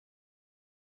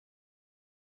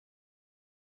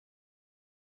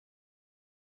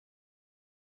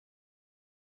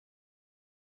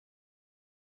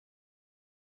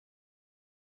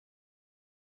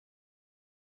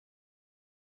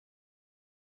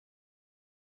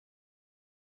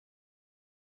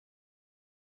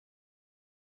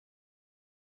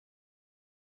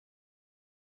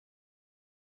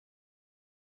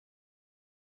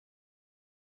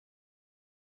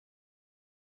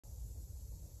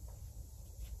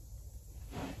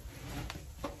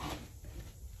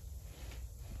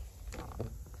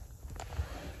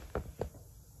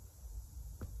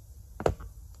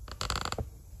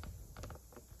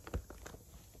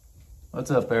What's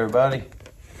up, everybody?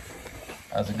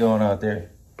 How's it going out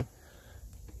there?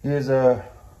 Here's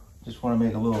just want to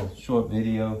make a little short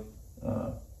video.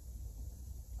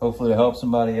 Hopefully to help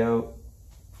somebody out.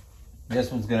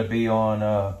 This one's gonna be on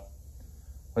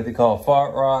what they call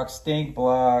fart rock, stink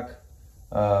block.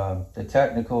 The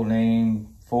technical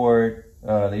name for it,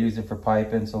 they use it for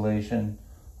pipe insulation,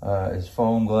 is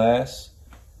foam glass.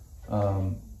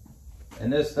 And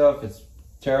this stuff, it's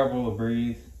terrible to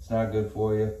breathe. It's not good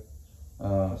for you.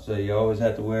 So you always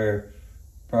have to wear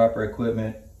proper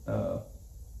equipment. I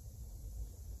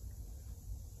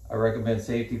recommend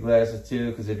safety glasses too,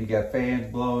 because if you got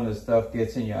fans blowing and stuff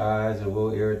gets in your eyes, it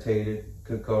will irritate it.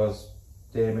 Could cause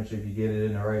damage if you get it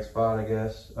in the right spot, I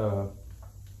guess. To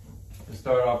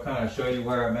start off, kind of show you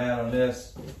where I'm at on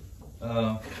this.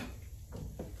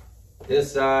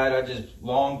 This side, I just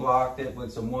long blocked it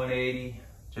with some 180,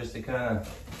 just to kind of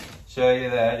show you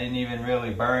that I didn't even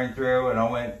really burn through, and I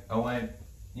went,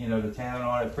 you know, to town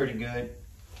on it pretty good.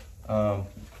 I'll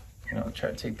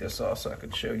try to take this off so I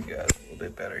can show you guys a little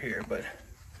bit better here. But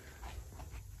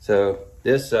so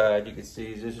this side, you can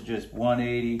see this is just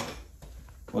 180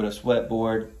 with a sweat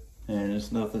board, and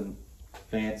it's nothing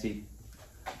fancy.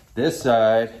 This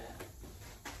side,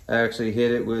 I actually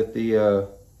hit it with the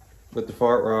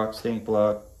fart rock stink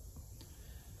block,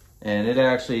 and it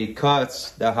actually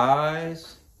cuts the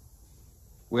highs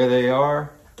where they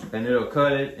are, and it'll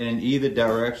cut it in either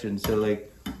direction. So like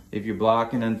if you're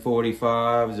blocking in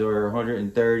 45s or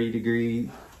 130 degree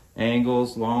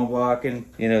angles, long blocking,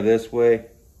 you know, this way,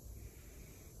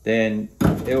 then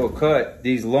it will cut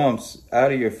these lumps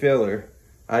out of your filler.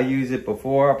 I use it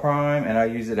before I prime and I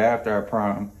use it after I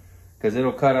prime, because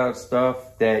it'll cut out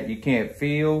stuff that you can't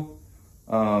feel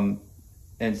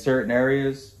in certain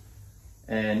areas.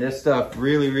 And this stuff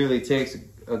really takes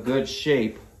a good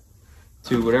shape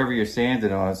to whatever you're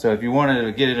sanding on. So if you wanted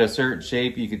to get it a certain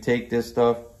shape, you could take this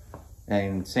stuff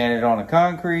and sand it on the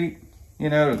concrete, you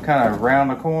know, to kind of round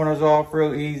the corners off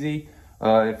real easy.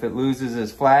 If it loses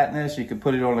its flatness, you can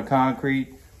put it on the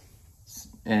concrete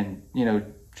and, you know,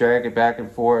 drag it back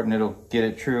and forth, and it'll get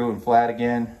it true and flat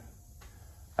again.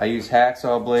 I use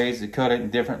hacksaw blades to cut it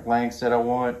in different lengths that I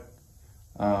want.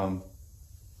 I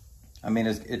mean,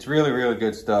 it's really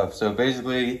good stuff. So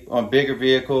basically on bigger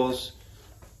vehicles,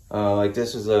 like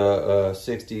this is a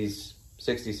 60s,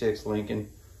 66 Lincoln.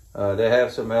 They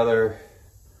have some other,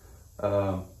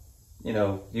 you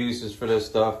know, uses for this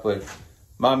stuff, but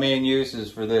my main use is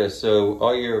for this. So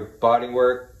all your body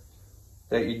work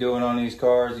that you're doing on these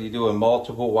cars, you're doing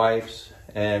multiple wipes,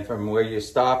 and from where you're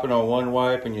stopping on one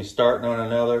wipe and you're starting on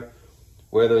another,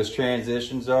 where those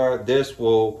transitions are, this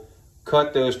will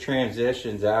cut those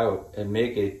transitions out and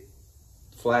make it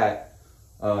flat.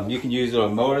 You can use it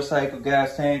on motorcycle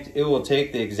gas tanks. It will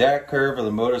take the exact curve of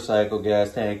the motorcycle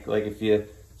gas tank. Like if you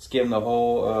skim the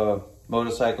whole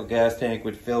motorcycle gas tank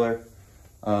with filler,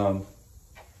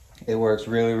 it works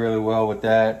really well with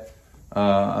that.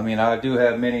 I mean, I do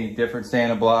have many different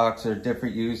sanding blocks or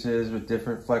different uses with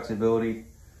different flexibility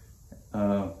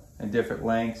and different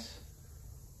lengths.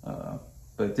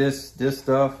 But this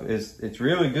stuff it's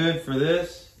really good for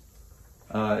this.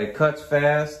 It cuts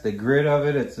fast. The grit of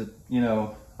it, it's you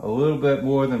know, a little bit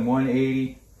more than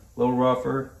 180, a little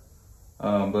rougher.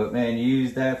 But man, you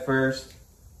use that first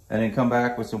and then come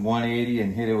back with some 180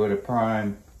 and hit it with a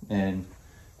prime, and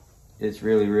it's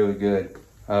really good.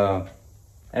 And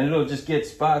it'll just get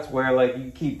spots where like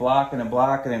you keep blocking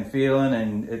and feeling,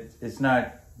 and it's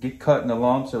not cutting the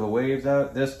lumps or the waves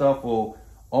out. This stuff will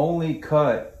only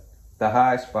cut the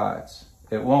high spots.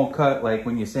 It won't cut like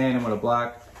when you sand them with a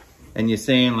block and you're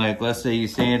sanding, like let's say you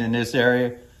sand in this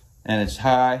area and it's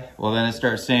high, well then it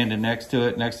starts sanding next to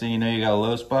it. Next thing you know, you got a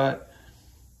low spot.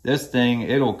 This thing,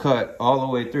 it'll cut all the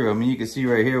way through. I mean, you can see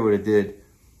right here what it did.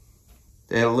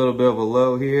 They had a little bit of a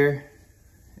low here,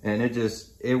 and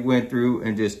it went through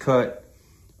and just cut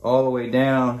all the way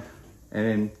down, and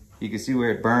then you can see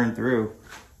where it burned through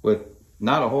with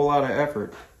not a whole lot of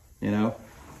effort, you know.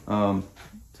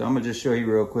 So I'm gonna just show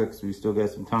you real quick, so we still got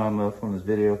some time left on this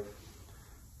video.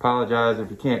 Apologize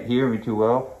if you can't hear me too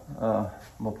well. I'm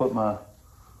gonna put my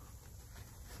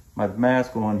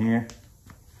mask on here,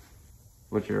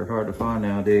 which are hard to find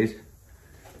nowadays,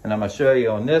 and I'm gonna show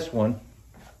you on this one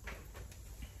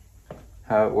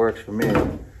how it works for me.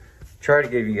 Try to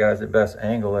give you guys the best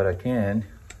angle that I can.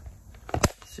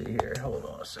 Let's see here, hold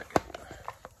on a second.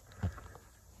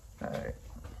 All right.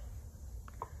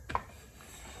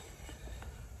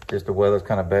 Just the weather's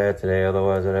kind of bad today,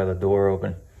 otherwise I'd have the door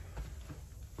open.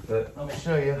 But let me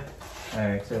show you. All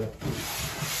right, so,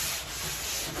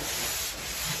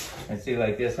 and see,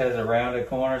 like this has a rounded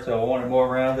corner, so if I wanted more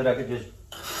rounded, I could just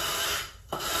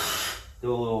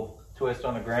do a little twist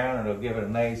on the ground, and it'll give it a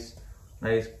nice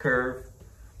curve.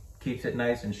 Keeps it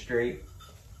nice and straight.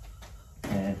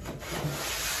 And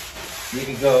you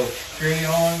can go straight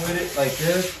on with it like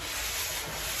this,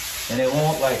 and it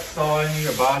won't like saw into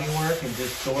your body work and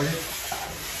distort it.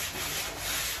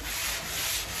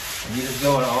 And you just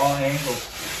go at all angles.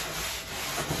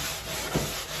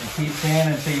 And keep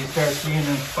sanding until you start seeing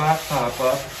them spots pop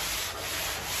up.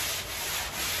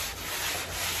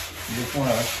 You just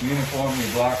want to uniformly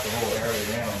block the whole area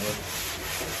down. But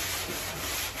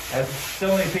as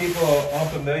so many people are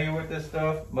unfamiliar with this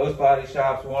stuff, most body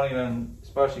shops won't even,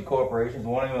 especially corporations,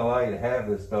 won't even allow you to have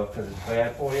this stuff because it's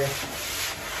bad for you.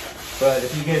 But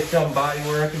if you get some body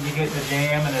work and you get in the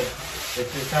jam and it's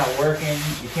just not working,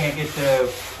 you can't get to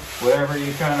whatever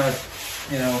you're trying to,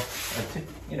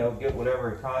 get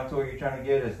whatever contour you're trying to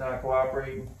get, it's not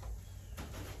cooperating.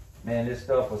 Man, this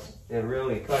stuff it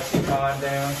really cuts your time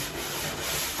down.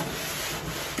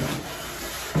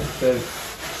 Because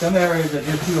some areas are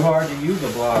just too hard to use a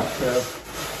block, so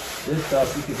this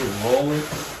stuff you can just roll it.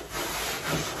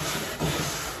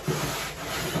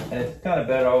 And it's kind of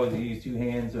better always to use two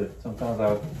hands, but sometimes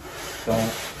I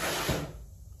don't.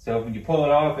 So when you pull it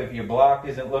off, if your block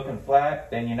isn't looking flat,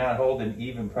 then you're not holding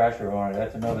even pressure on it.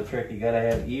 That's another trick. You gotta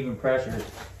have even pressure.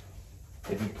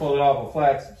 If you pull it off a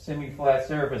flat, semi-flat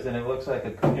surface and it looks like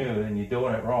a canoe, then you're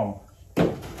doing it wrong.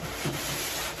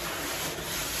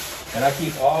 And I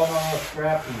keep all my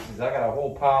scrap pieces. I got a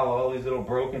whole pile of all these little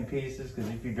broken pieces, because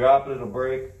if you drop it, it'll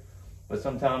break. But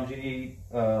sometimes you need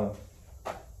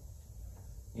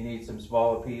some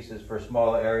smaller pieces for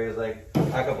smaller areas. Like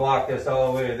I could block this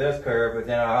all the way to this curve, but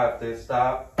then I'll have to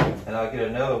stop and I'll get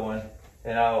another one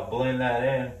and I'll blend that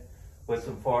in with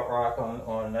some fart rock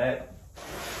on that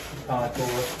contour.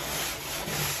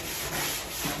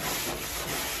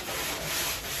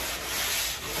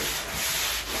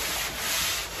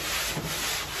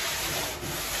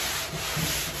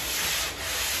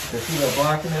 So see, the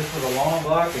blocking this with a long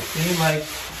block, it seems like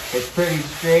it's pretty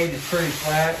straight, it's pretty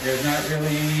flat, there's not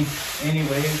really any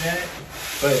waves in it.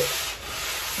 But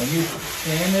when you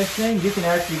sand this thing, you can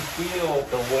actually feel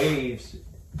the waves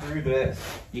through this.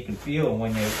 You can feel them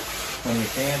when you're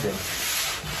sanding.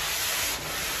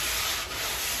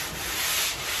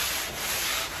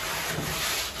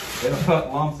 It'll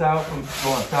cut lumps out from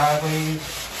going sideways,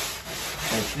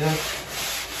 like this.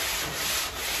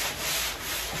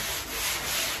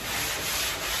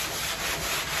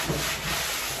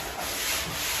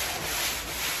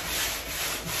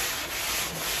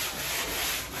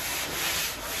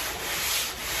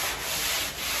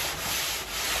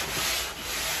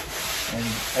 And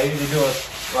I usually do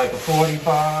like a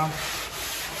 45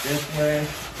 this way.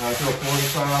 I do a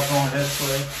 45 going this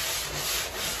way.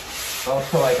 Up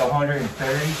to like 130.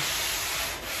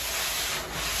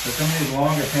 So some of these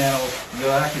longer panels, you'll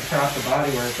actually chop the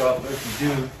bodywork off if you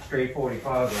do straight 45s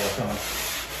all the time.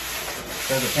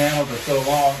 Because the panels are so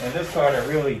long, and this car,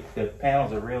 the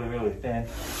panels are really thin.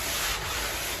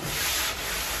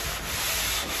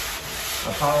 I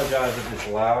apologize if it's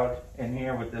loud in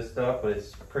here with this stuff, but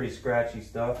it's pretty scratchy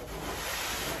stuff.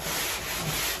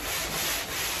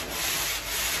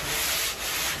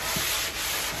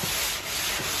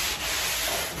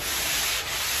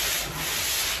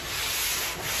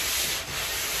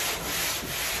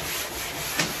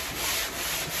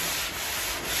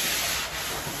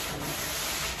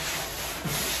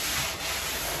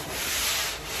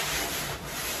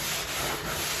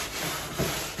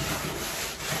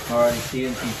 Already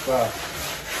CNC spots.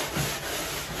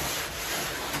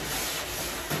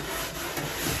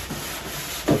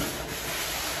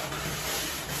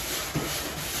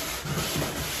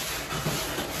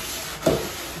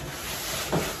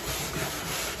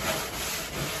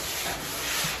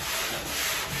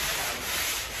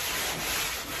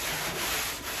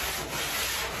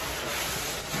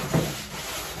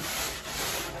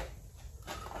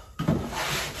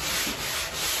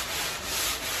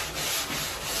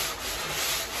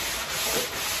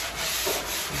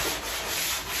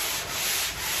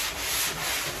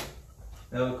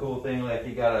 Another cool thing, like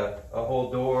you got a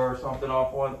whole door or something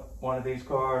off one of these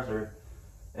cars, or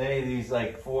any of these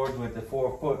like Fords with the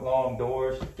 4-foot long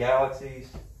doors, Galaxies,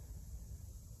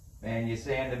 and you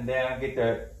sand them down,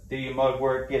 do your mud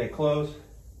work, get it close,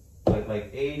 like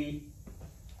 80.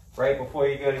 Right before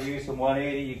you go to use some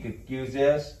 180, you could use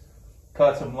this,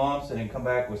 cut some lumps, and then come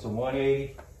back with some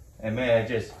 180. And man,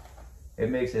 it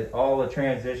makes it, all the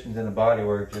transitions in the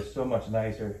bodywork just so much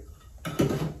nicer.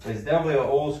 It's definitely an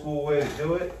old school way to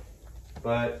do it,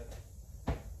 but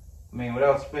I mean,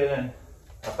 without spending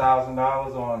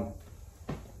 $1,000 on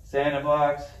sanding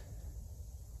blocks,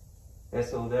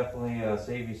 This will definitely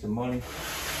save you some money.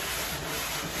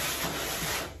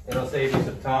 It'll save you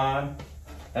some time,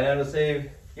 and it'll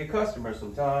save your customers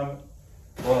some time.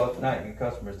 Well, not your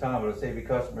customers time, but it'll save your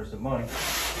customers some money.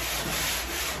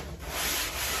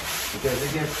 Because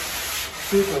it gets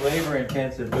super labor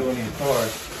intensive doing these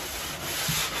cars.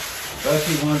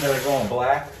 Especially ones that are going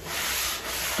black.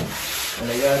 And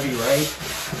they gotta be right.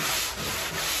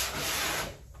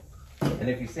 And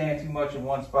if you sand too much in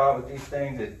one spot with these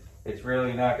things, it's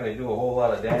really not gonna do a whole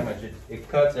lot of damage. It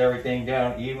cuts everything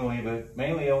down evenly, but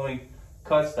mainly only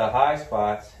cuts the high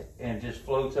spots and just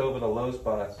floats over the low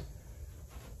spots.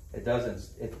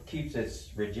 It keeps its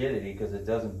rigidity because it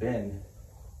doesn't bend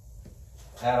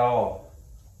at all.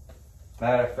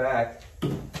 Matter of fact,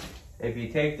 if you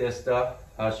take this stuff,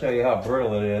 I'll show you how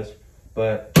brittle it is,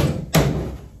 but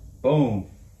boom,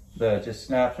 it just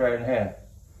snaps right in half,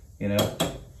 you know?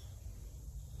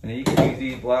 And then you can use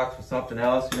these blocks for something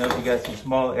else, you know, if you got some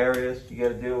small areas, you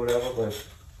gotta do whatever, but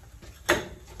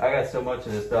I got so much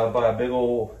of this stuff. I buy a big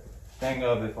old thing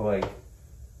of it for like,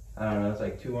 I don't know, it's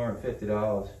like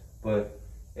 $250, but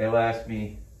it lasts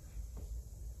me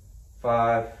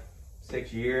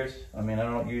 5-6 years. I mean, I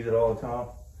don't use it all the time,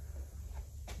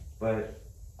 but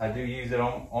I do use it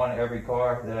on every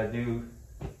car that I do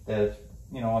that's,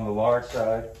 you know, on the large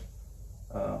side.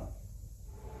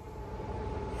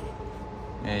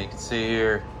 Yeah, you can see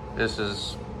here, this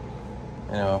is,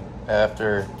 you know,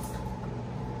 after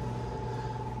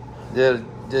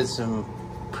did some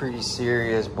pretty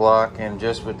serious blocking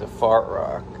just with the fart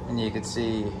rock, and you can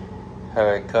see how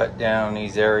I cut down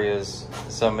these areas,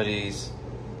 some of these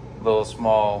little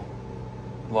small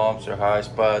lumps or high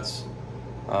spots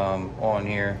on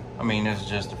here. I mean, this is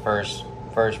just the first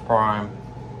prime.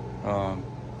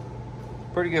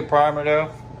 Pretty good primer though.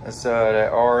 It's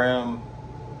that RM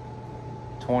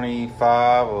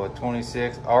 25 or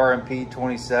 26, RMP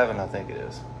 27, I think it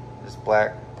is. This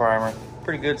black primer.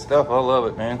 Pretty good stuff. I love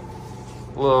it, man.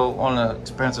 A little on the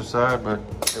expensive side, but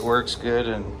it works good,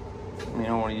 and you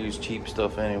don't want to use cheap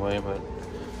stuff anyway. But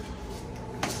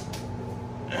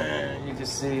you can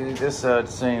see this side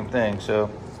the same thing. So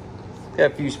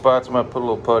got a few spots I might put a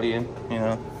little putty in, you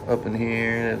know, up in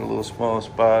here, the little small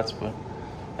spots. But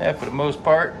yeah, for the most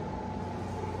part,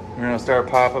 I'm gonna start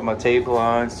popping my tape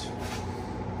lines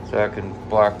so I can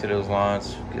block to those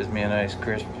lines. Gives me a nice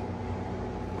crisp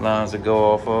lines to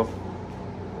go off of.